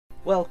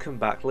Welcome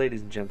back,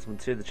 ladies and gentlemen,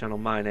 to the channel.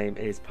 My name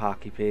is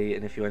Parky P,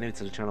 and if you are new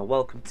to the channel,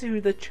 welcome to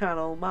the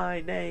channel.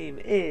 My name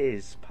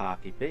is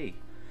Parky P,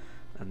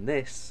 and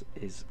this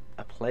is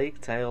A Plague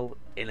Tale: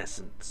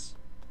 Innocence.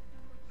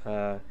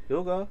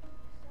 Hugo?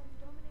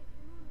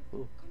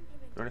 Ooh,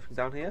 is there anything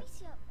down here?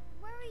 Alicia,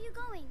 where are you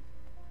going?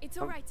 It's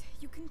alright,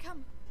 you can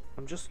come.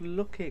 I'm just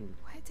looking.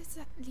 Where does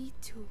that lead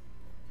to?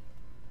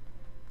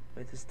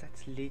 Where does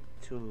that lead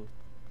to?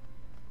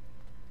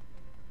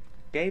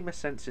 Gamer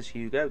sensors,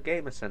 Hugo.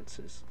 Gamer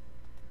sensors.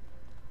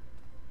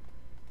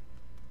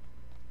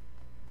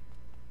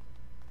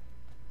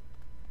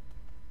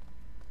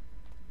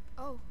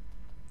 Oh,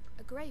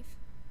 a grave.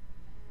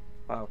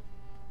 Wow.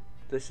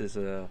 This is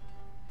a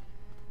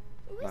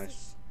Who is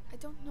nice I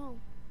don't know.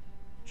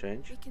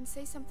 change. We can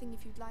say something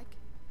if you'd like.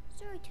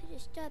 Sorry to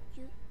disturb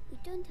you. We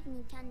don't have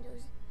any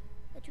candles,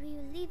 but we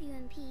will leave you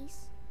in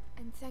peace.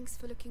 And thanks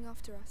for looking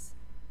after us.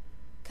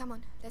 Come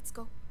on, let's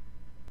go.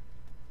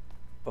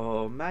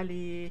 Oh,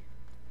 Mali.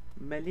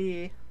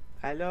 Mali.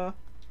 Hello.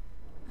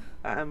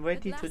 I'm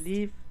ready to last.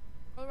 leave.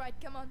 Alright,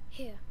 come on.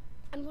 Here,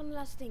 and one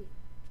last thing.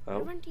 Oh,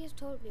 Laurenti has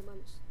told me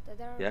once that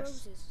there are Yes.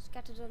 roses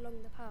scattered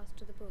along the path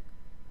to the brook,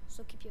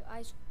 so keep your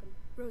eyes open.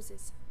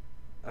 Roses.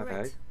 okay.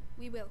 Alright,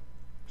 we will.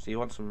 So you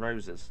want some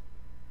roses?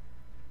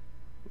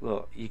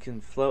 Look, you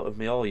can flirt with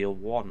me all you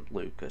want,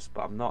 Lucas,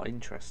 but I'm not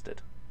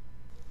interested.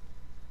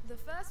 The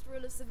first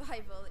rule of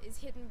survival is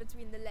hidden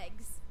between the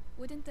legs.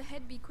 Wouldn't the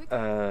head be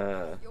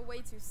quicker? You're way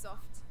too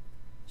soft.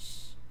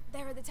 Shh.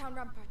 There are the town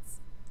ramparts.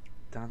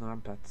 Down the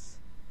ramparts.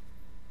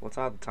 What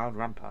are the town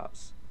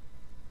ramparts?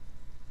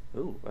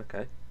 Ooh,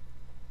 okay.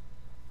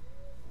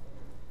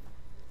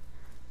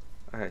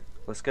 Okay,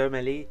 let's go,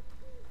 Melly.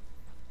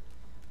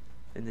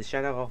 In the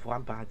shadow of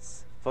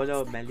ramparts. Follow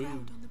What's that Melly.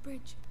 crowd on the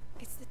bridge?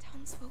 It's the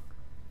townsfolk.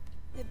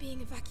 They're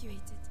being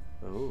evacuated.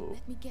 Ooh,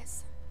 Let me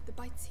guess. The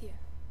bite's here.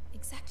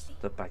 Exactly.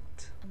 the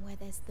bite. And where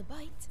there's the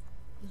bite,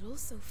 you'll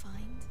also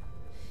find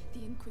the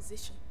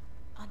Inquisition.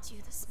 Aren't you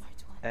the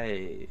smart one?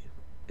 Hey,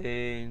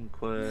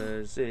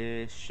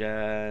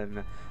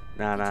 Inquisition.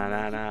 Na na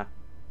na na.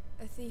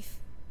 A thief.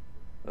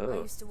 I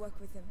Oh, used to work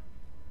with him.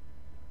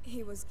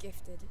 He was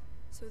gifted.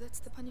 So that's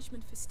the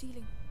punishment for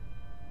stealing.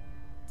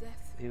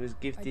 Death. he was I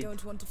gifted.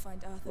 don't want to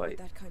find Arthur Wait. with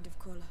that kind of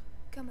collar.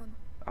 Come on.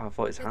 Oh, I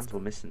thought his Let's hands were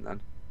go. missing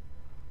then.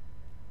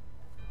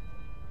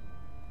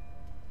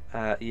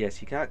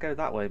 Yes, you can't go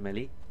that way,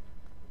 Melly.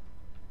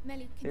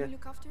 Melly, can Yeah. you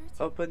look after it?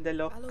 Open the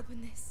lock. I'll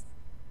open this.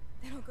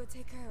 Then I'll go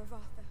take care of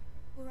Arthur.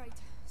 Alright,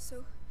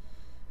 so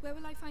where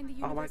will I find the Oh,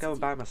 am I university? going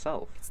by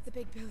myself? It's the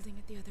big building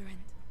at the other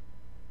end.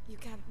 You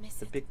can't miss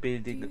The it. big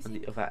building you on the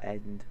think- other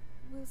end.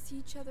 We'll see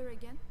each other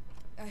again?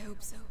 I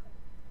hope so.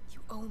 You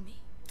owe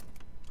me.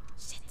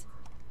 Shit.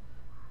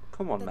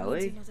 Come on, That means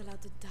Melly. you're not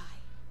allowed to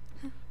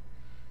die.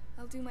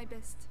 I'll do my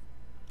best.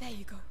 There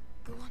you go.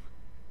 Go on.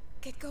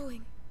 Get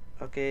going.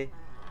 Okay.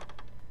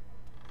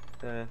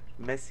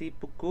 Merci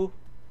beaucoup.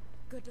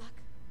 Good luck.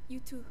 You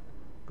too.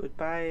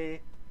 Goodbye.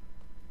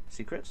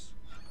 Secrets?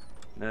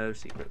 No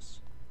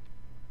secrets.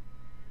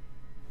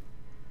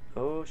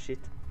 Oh shit.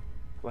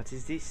 What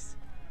is this?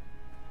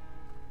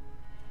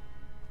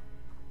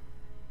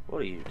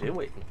 What are you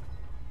doing?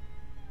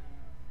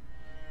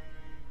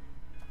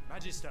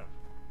 Magister,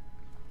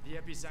 the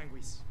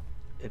Episanguis.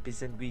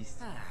 Episanguis. Is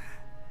that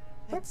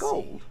Let's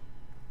gold?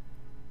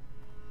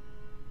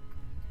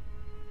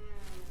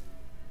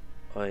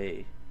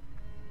 Oi.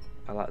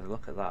 I like the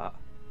look of that.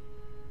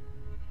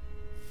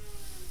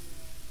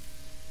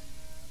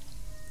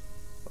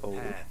 Oh.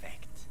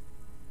 Perfect.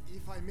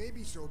 If I may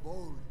be so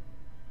bold,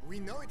 we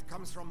know it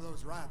comes from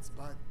those rats,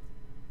 but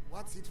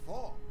what's it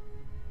for?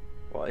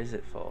 What is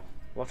it for?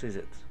 What is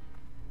it?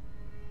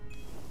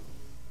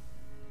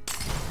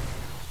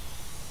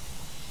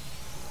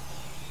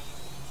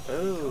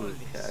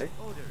 Okay.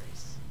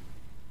 Odorous.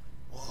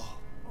 Whoa.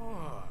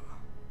 Oh.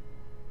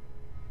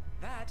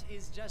 That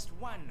is just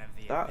one of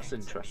the That's effects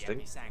interesting. of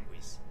the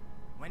Episanguis,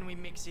 when we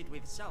mix it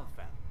with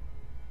sulfur.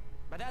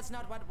 But that's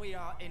not what we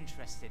are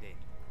interested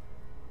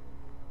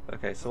in.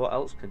 Okay, so what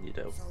else can you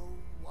do? So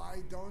why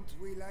don't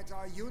we let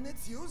our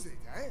units use it,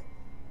 eh?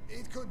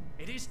 It could...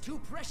 It is too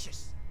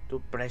precious.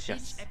 Do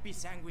precious. Each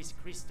Episanguis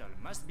crystal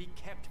must be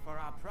kept for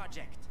our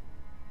project.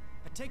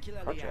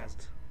 Particularly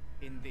Project.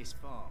 as, in this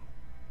form,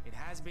 it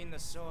has been the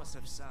source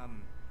of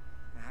some,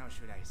 how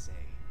should I say,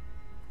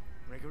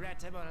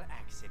 regrettable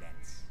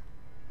accidents.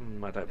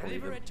 I don't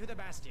believe Deliver him. it to the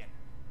Bastion.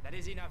 That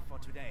is enough for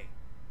today.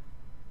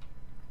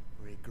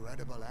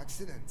 regrettable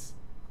accidents.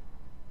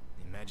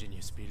 Imagine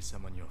you spill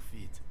some on your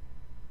feet.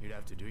 You'd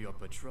have to do your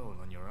patrol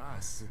on your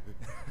ass.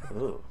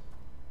 Ooh.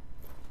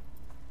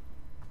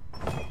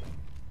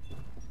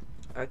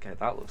 Okay,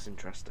 that looks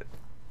interesting.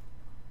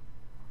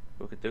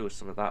 We could do with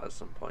some of that at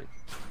some point.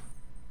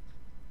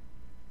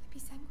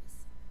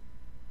 Episanguis?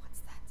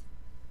 What's that?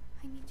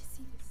 I need to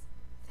see this.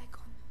 They're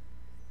gone.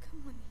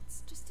 Come on,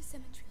 it's just a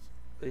cemetery.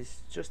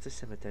 It's just a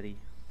cemetery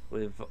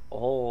with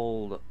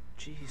all...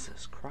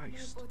 Jesus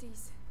Christ. No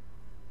bodies.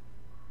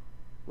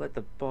 Let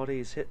the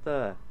bodies hit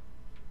the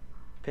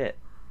pit.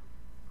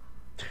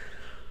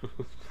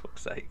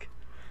 Fuck's sake.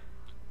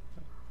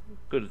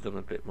 Could have done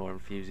a bit more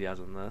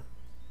enthusiasm there.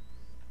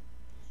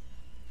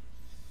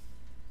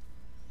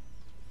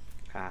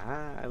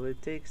 Haha, I will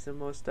take some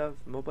more stuff.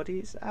 More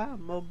bodies? Ah,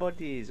 more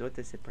bodies. What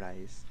a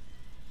surprise.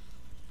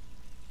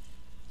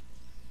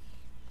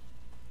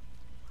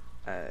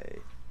 Hey.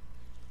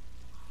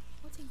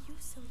 What are you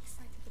so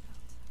excited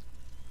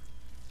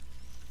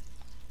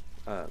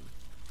about?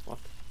 What?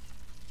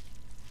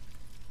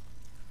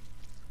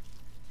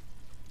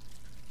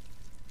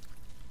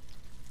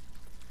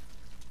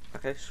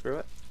 Okay, screw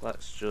it.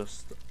 Let's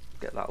just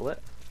get that lit.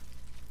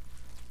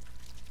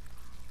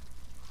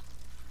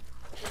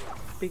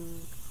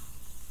 Bing.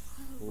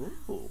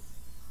 Ooh.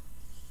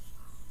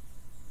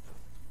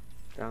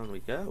 Down we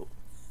go.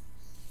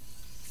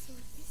 So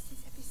this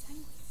is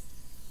Episanguis,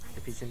 right?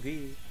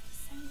 Episanguis.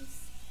 Episanguis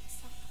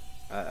stuff.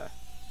 We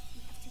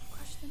have to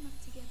crush them up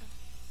together.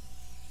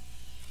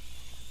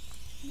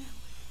 Now,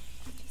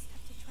 we just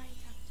have to try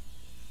it out.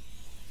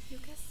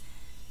 Lucas,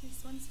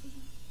 this one's for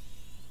you.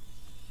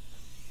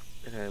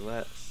 Okay,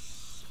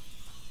 let's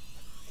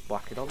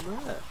whack it on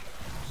there.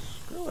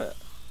 Screw it.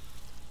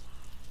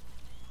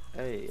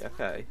 Hey,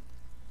 okay.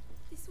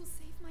 This will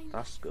save my life.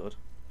 That's good.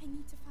 I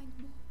need to find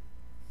more.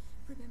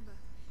 Remember,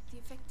 the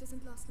effect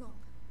doesn't last long.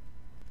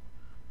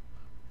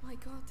 My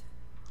God,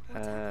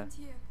 what happened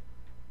here?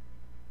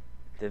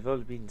 They've all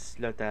been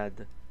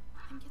slaughtered.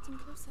 I'm getting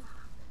closer.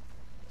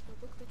 Your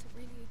book better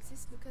really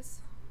exist,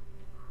 Lucas.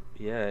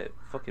 Yeah,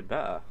 fucking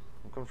better.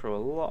 I'm going through a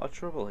lot of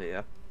trouble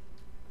here.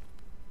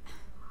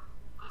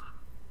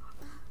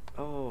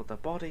 Oh, the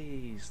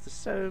bodies! There's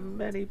so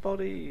many They're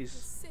bodies!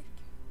 sick.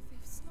 They've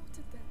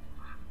slaughtered them.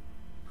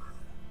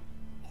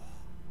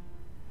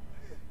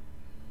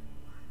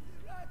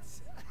 The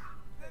rats!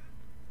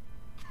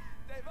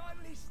 They've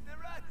unleashed the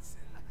rats!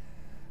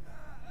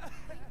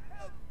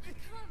 Help I me!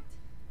 can't.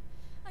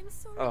 I'm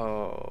sorry.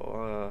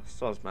 Oh,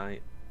 soz,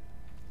 mate.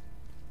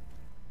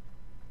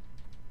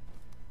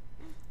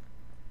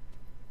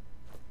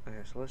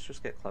 Okay, so let's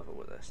just get clever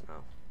with this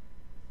now.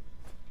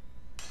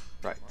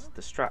 Right,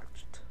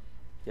 distract.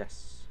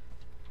 Yes.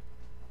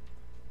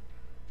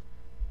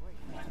 Wait.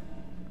 What's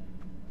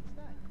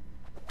that?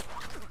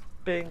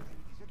 Bing.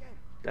 He's again.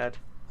 Dead.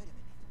 Wait a minute.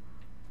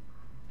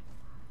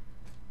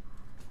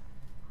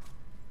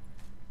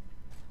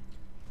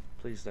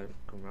 Please don't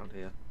come round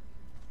here.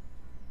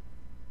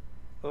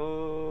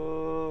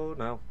 Oh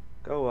no.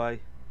 Go away.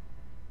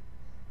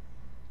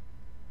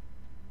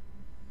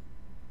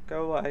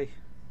 Go away.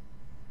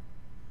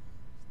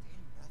 Still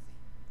nothing.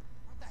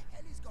 What the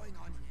hell is going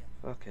on here?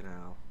 Fucking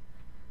hell.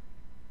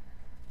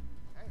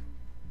 Hey,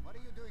 what are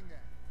you doing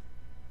there?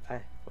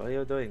 Hey, what are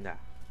you doing there?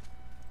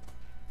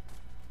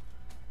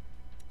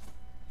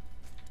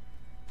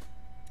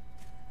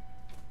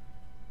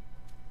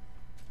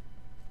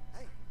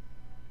 Hey,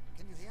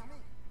 can you hear me?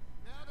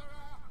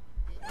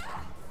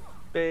 Murderer!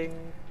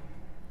 Bing.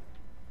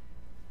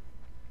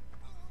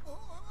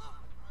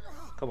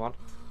 Come on.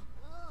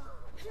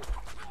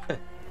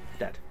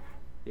 Dead.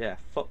 Yeah,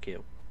 fuck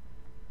you.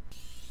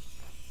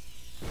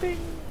 Bing.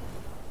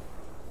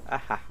 Ah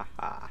ha ha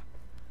ha.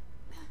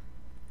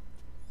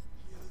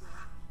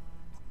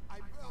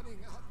 I'm burning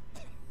up.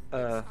 Uh.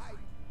 Inside.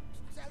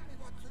 Tell me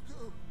what to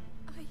do.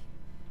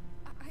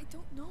 I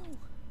don't know.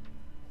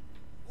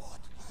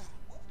 What?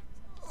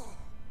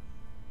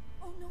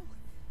 Oh no,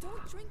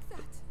 don't drink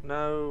that.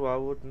 No, I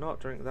would not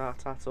drink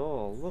that at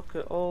all. Look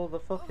at all the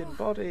fucking This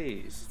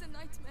bodies. is a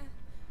nightmare.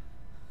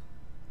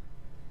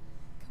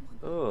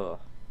 Come on, Ugh.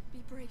 be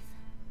brave.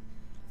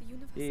 The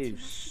university You must be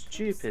close.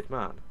 stupid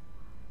man.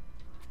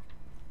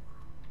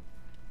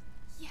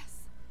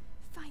 Yes,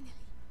 finally.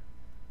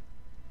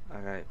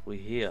 Okay, we're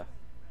here.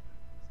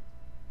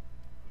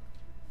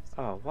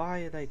 Oh, why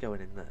are they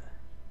going in there?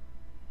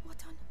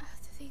 What on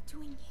earth are they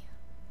doing here?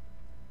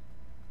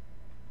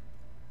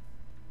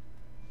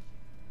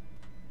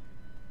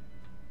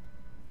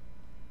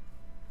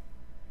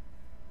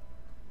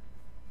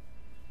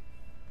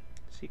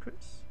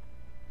 Secrets?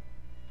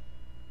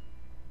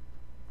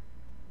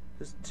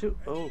 There's two.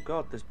 Oh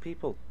god, there's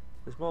people.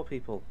 There's more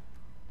people.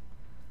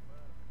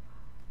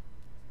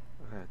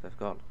 Okay, they've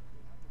gone.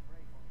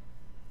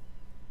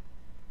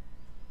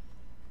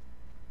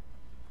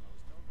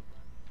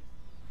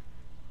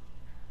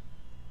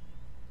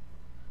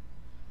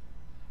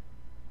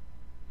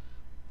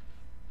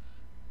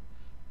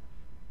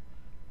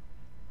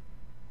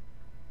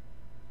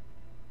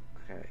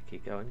 Okay,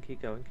 keep going,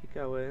 keep going, keep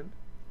going.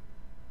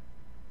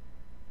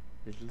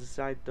 Little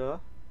side door.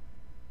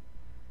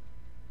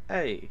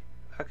 Hey,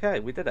 okay,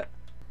 we did it.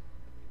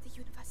 The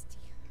university.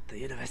 The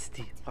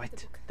university, Take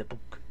right, the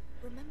book.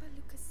 Remember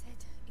Lucas said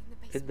in the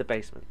basement. In the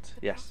basement,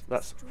 The yes, path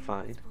that's was strewn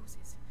fine. with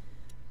roses.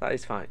 That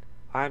is fine.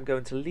 I'm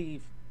going to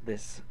leave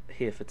this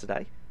here for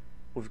today.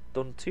 We've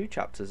done 2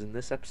 chapters in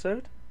this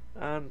episode,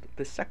 and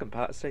this second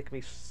part has taken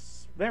me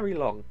very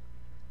long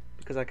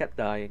because I kept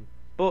dying.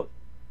 But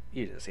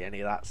you didn't see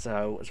any of that,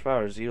 so as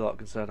far as you lot are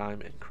concerned,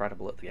 I'm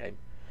incredible at the game.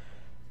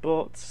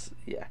 But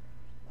yeah,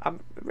 I'm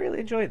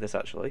really enjoying this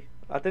actually.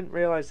 I didn't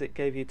realise it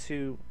gave you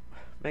 2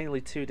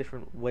 mainly two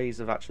different ways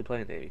of actually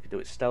playing it. You can do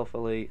it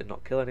stealthily and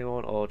not kill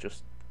anyone, or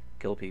just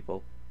kill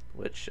people,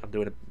 which I'm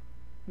doing a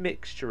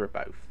mixture of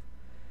both.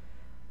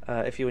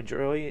 If you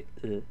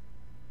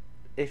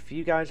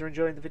guys are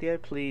enjoying the video,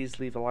 please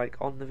leave a like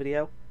on the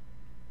video.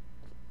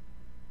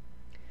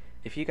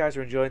 If you guys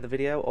are enjoying the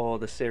video or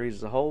the series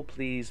as a whole,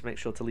 please make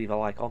sure to leave a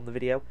like on the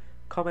video,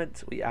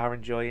 comment what you are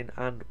enjoying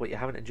and what you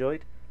haven't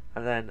enjoyed,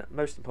 and then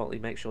most importantly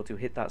make sure to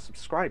hit that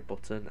subscribe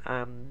button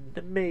and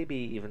maybe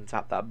even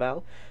tap that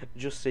bell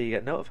just so you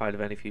get notified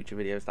of any future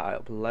videos that I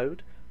upload.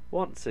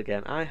 Once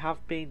again, I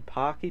have been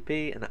Parky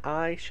P, and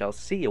I shall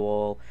see you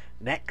all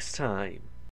next time.